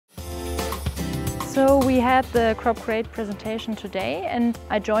So we had the crop crate presentation today and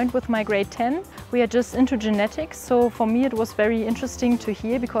I joined with my grade 10. We are just into genetics, so for me it was very interesting to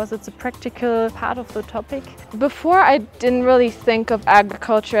hear because it's a practical part of the topic. Before I didn't really think of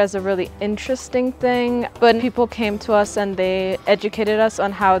agriculture as a really interesting thing, but people came to us and they educated us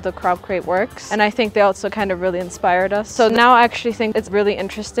on how the crop crate works, and I think they also kind of really inspired us. So now I actually think it's really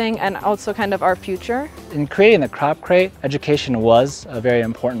interesting and also kind of our future. In creating the crop crate, education was a very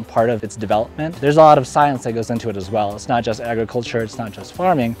important part of its development. There's a lot of science that goes into it as well. It's not just agriculture, it's not just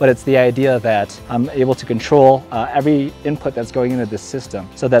farming, but it's the idea that I'm able to control every input that's going into this system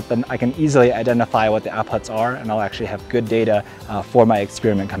so that then I can easily identify what the outputs are and I'll actually have good data for my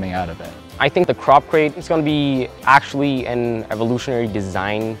experiment coming out of it. I think the crop crate is going to be actually an evolutionary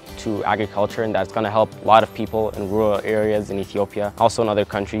design to agriculture, and that's going to help a lot of people in rural areas in Ethiopia, also in other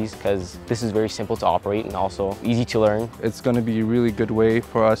countries, because this is very simple to operate and also easy to learn. It's going to be a really good way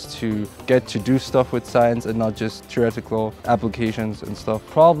for us to get to do stuff with science and not just theoretical applications and stuff.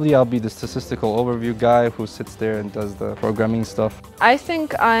 Probably I'll be the statistical overview guy who sits there and does the programming stuff. I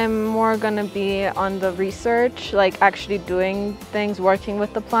think I'm more going to be on the research, like actually doing things, working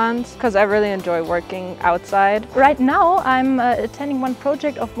with the plants, because I really enjoy working outside. Right now I'm attending one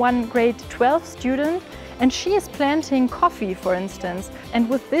project of one grade 12 student, and she is planting coffee, for instance. And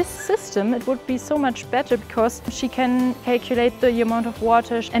with this system it would be so much better because she can calculate the amount of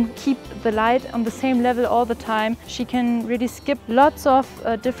water and keep the light on the same level all the time. She can really skip lots of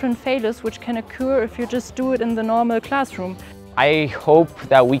different failures which can occur if you just do it in the normal classroom. I hope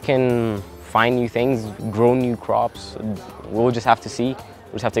that we can find new things, grow new crops. We'll just have to see.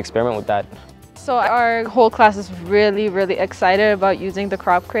 We'll just have to experiment with that. So our whole class is really excited about using the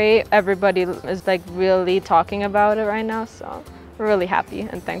crop crate. Everybody is like really talking about it right now, so we're really happy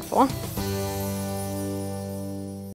and thankful.